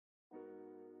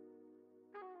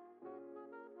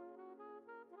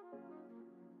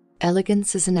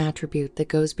Elegance is an attribute that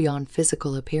goes beyond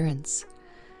physical appearance.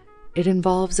 It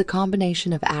involves a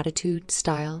combination of attitude,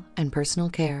 style, and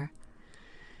personal care.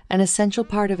 An essential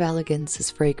part of elegance is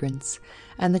fragrance,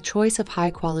 and the choice of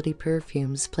high-quality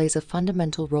perfumes plays a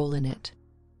fundamental role in it.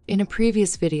 In a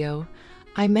previous video,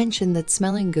 I mentioned that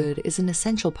smelling good is an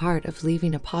essential part of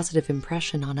leaving a positive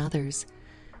impression on others.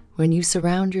 When you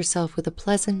surround yourself with a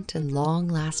pleasant and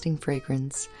long-lasting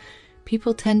fragrance,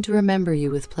 people tend to remember you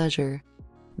with pleasure.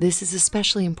 This is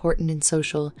especially important in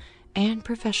social and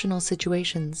professional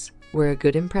situations, where a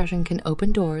good impression can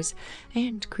open doors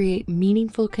and create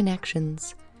meaningful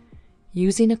connections.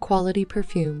 Using a quality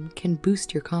perfume can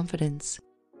boost your confidence.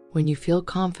 When you feel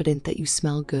confident that you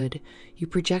smell good, you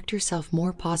project yourself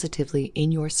more positively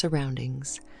in your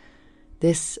surroundings.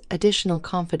 This additional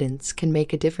confidence can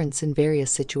make a difference in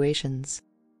various situations.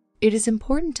 It is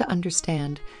important to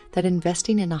understand that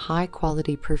investing in a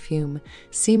high-quality perfume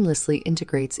seamlessly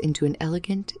integrates into an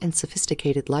elegant and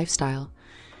sophisticated lifestyle.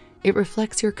 It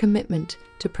reflects your commitment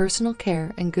to personal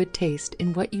care and good taste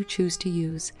in what you choose to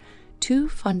use, two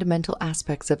fundamental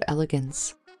aspects of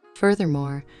elegance.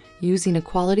 Furthermore, using a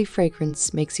quality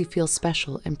fragrance makes you feel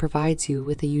special and provides you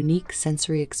with a unique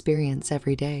sensory experience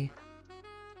every day.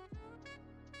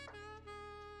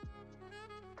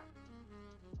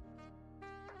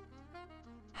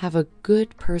 Have a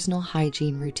good personal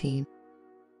hygiene routine.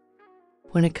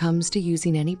 When it comes to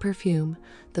using any perfume,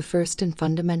 the first and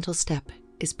fundamental step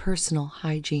is personal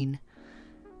hygiene.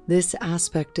 This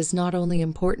aspect is not only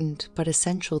important but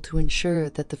essential to ensure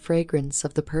that the fragrance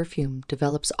of the perfume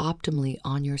develops optimally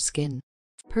on your skin.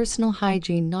 Personal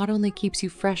hygiene not only keeps you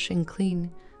fresh and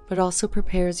clean, but also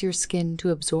prepares your skin to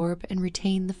absorb and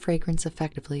retain the fragrance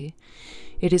effectively.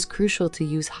 It is crucial to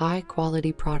use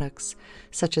high-quality products,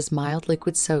 such as mild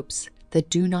liquid soaps, that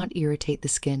do not irritate the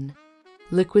skin.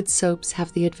 Liquid soaps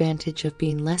have the advantage of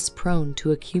being less prone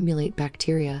to accumulate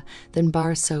bacteria than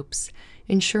bar soaps,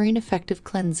 ensuring effective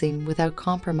cleansing without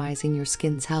compromising your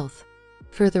skin's health.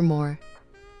 Furthermore,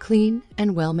 clean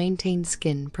and well-maintained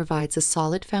skin provides a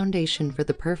solid foundation for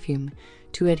the perfume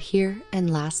to adhere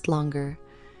and last longer,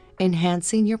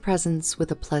 enhancing your presence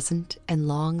with a pleasant and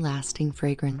long-lasting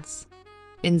fragrance.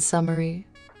 In summary,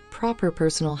 proper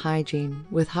personal hygiene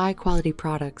with high-quality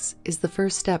products is the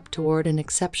first step toward an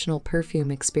exceptional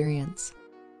perfume experience.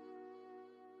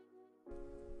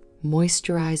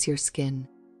 Moisturize your skin.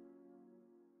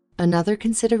 Another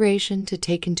consideration to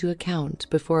take into account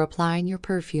before applying your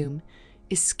perfume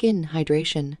is skin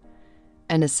hydration,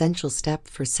 an essential step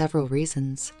for several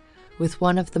reasons, with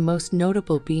one of the most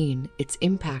notable being its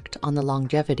impact on the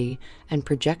longevity and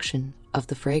projection of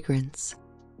the fragrance.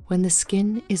 When the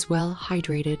skin is well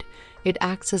hydrated, it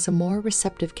acts as a more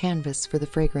receptive canvas for the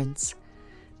fragrance.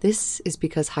 This is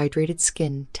because hydrated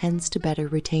skin tends to better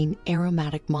retain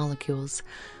aromatic molecules,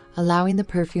 allowing the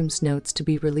perfume's notes to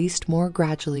be released more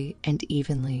gradually and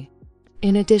evenly.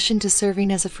 In addition to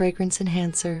serving as a fragrance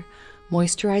enhancer,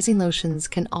 moisturizing lotions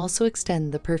can also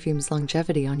extend the perfume's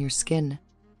longevity on your skin.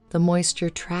 The moisture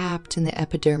trapped in the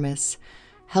epidermis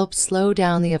helps slow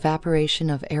down the evaporation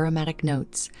of aromatic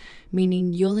notes,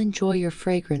 meaning you'll enjoy your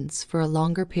fragrance for a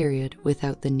longer period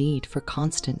without the need for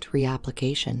constant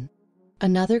reapplication.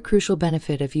 Another crucial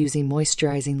benefit of using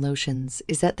moisturizing lotions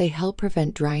is that they help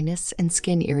prevent dryness and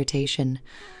skin irritation.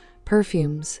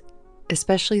 Perfumes,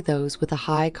 especially those with a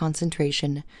high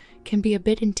concentration, can be a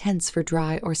bit intense for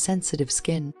dry or sensitive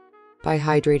skin. By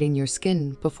hydrating your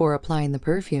skin before applying the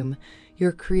perfume,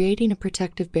 you're creating a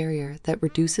protective barrier that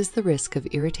reduces the risk of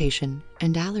irritation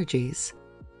and allergies.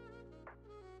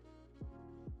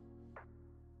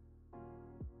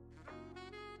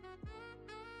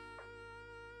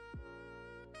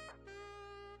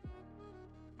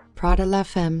 Prada La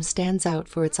Femme stands out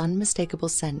for its unmistakable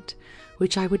scent,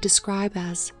 which I would describe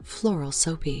as floral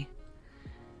soapy.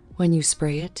 When you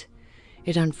spray it,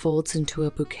 it unfolds into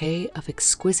a bouquet of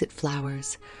exquisite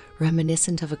flowers,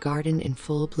 reminiscent of a garden in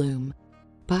full bloom.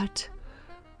 But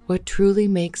what truly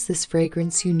makes this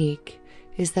fragrance unique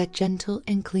is that gentle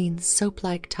and clean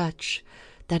soap-like touch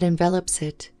that envelops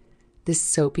it. This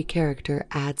soapy character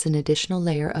adds an additional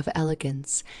layer of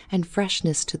elegance and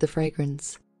freshness to the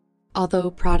fragrance.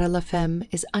 Although Prada La Femme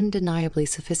is undeniably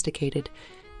sophisticated,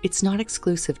 it's not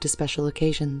exclusive to special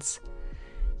occasions.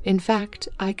 In fact,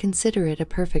 I consider it a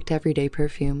perfect everyday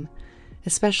perfume,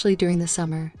 especially during the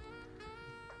summer.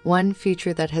 One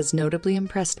feature that has notably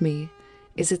impressed me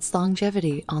is its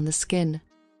longevity on the skin.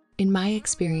 In my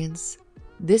experience,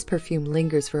 this perfume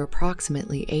lingers for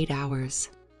approximately 8 hours.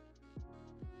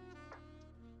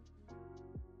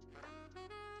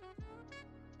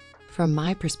 From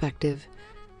my perspective,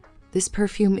 this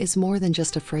perfume is more than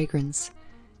just a fragrance.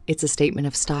 It's a statement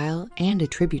of style and a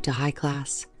tribute to high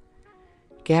class.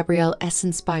 Gabrielle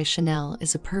Essence by Chanel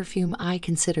is a perfume I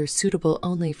consider suitable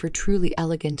only for truly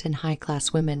elegant and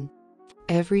high-class women.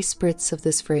 Every spritz of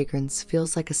this fragrance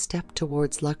feels like a step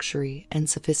towards luxury and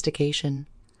sophistication.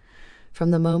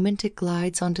 From the moment it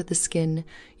glides onto the skin,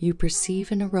 you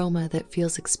perceive an aroma that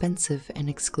feels expensive and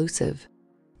exclusive.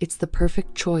 It's the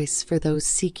perfect choice for those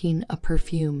seeking a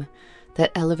perfume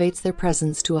that elevates their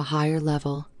presence to a higher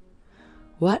level.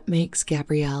 What makes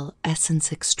Gabrielle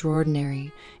Essence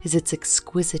extraordinary is its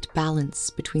exquisite balance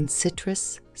between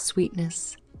citrus,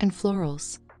 sweetness, and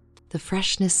florals. The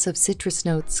freshness of citrus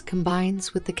notes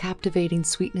combines with the captivating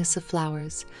sweetness of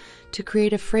flowers to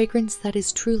create a fragrance that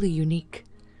is truly unique.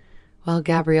 While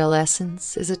Gabrielle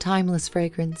Essence is a timeless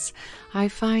fragrance, I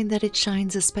find that it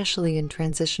shines especially in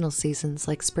transitional seasons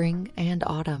like spring and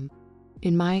autumn.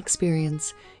 In my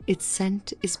experience, its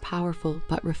scent is powerful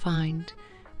but refined,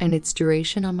 and its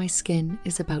duration on my skin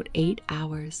is about 8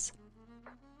 hours.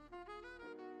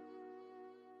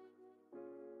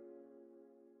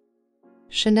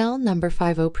 Chanel No.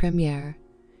 50 Premiere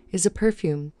is a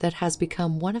perfume that has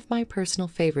become one of my personal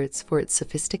favorites for its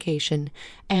sophistication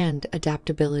and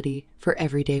adaptability for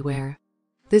everyday wear.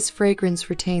 This fragrance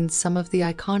retains some of the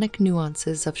iconic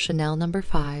nuances of Chanel No.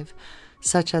 5,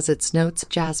 such as its notes of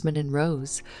jasmine and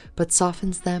rose, but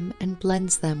softens them and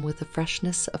blends them with the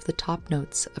freshness of the top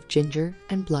notes of ginger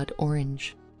and blood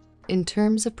orange. In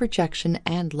terms of projection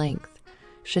and length,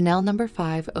 Chanel No.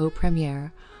 50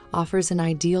 Premiere offers an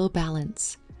ideal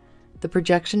balance. The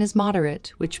projection is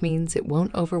moderate, which means it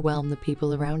won't overwhelm the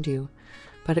people around you,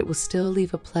 but it will still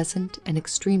leave a pleasant and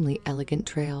extremely elegant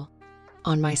trail.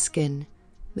 On my skin,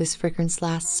 this fragrance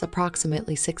lasts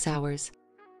approximately 6 hours.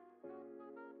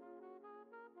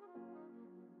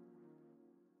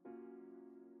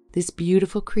 This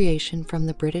beautiful creation from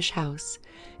the British house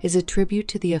is a tribute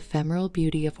to the ephemeral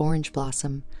beauty of orange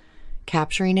blossom,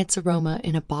 capturing its aroma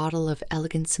in a bottle of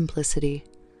elegant simplicity.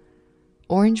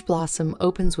 Orange blossom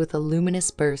opens with a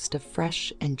luminous burst of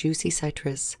fresh and juicy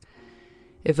citrus,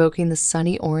 evoking the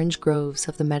sunny orange groves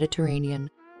of the Mediterranean.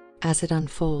 As it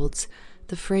unfolds,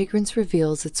 the fragrance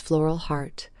reveals its floral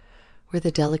heart, where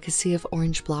the delicacy of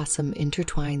orange blossom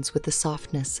intertwines with the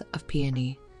softness of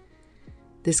peony.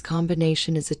 This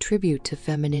combination is a tribute to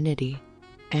femininity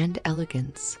and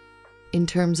elegance. In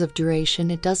terms of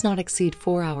duration, it does not exceed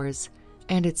 4 hours,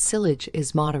 and its sillage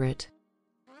is moderate.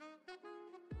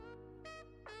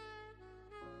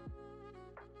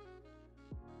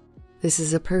 This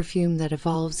is a perfume that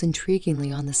evolves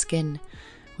intriguingly on the skin.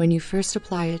 When you first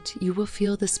apply it, you will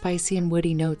feel the spicy and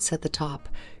woody notes at the top,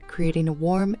 creating a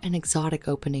warm and exotic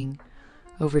opening.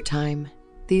 Over time,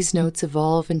 these notes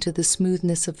evolve into the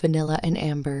smoothness of vanilla and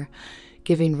amber,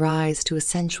 giving rise to a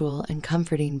sensual and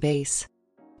comforting base.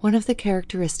 One of the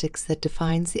characteristics that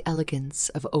defines the elegance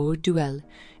of Eau Duel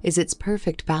is its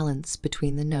perfect balance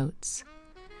between the notes.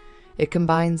 It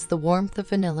combines the warmth of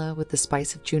vanilla with the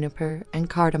spice of juniper and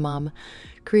cardamom,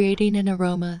 creating an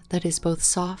aroma that is both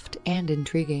soft and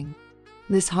intriguing.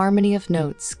 This harmony of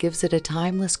notes gives it a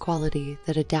timeless quality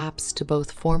that adapts to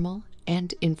both formal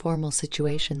and informal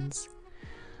situations.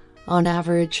 On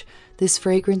average, this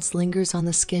fragrance lingers on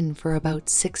the skin for about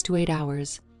 6 to 8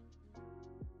 hours.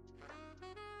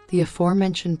 The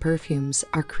aforementioned perfumes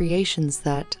are creations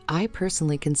that I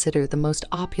personally consider the most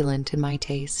opulent in my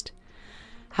taste.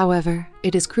 However,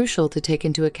 it is crucial to take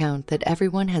into account that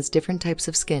everyone has different types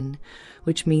of skin,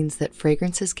 which means that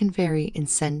fragrances can vary in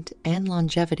scent and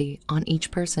longevity on each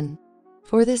person.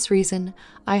 For this reason,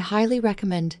 I highly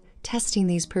recommend testing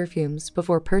these perfumes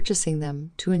before purchasing them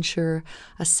to ensure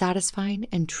a satisfying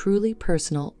and truly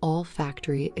personal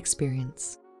olfactory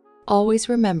experience. Always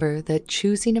remember that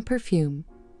choosing a perfume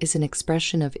is an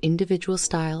expression of individual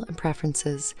style and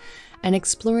preferences, and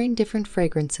exploring different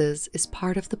fragrances is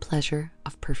part of the pleasure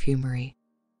of perfumery.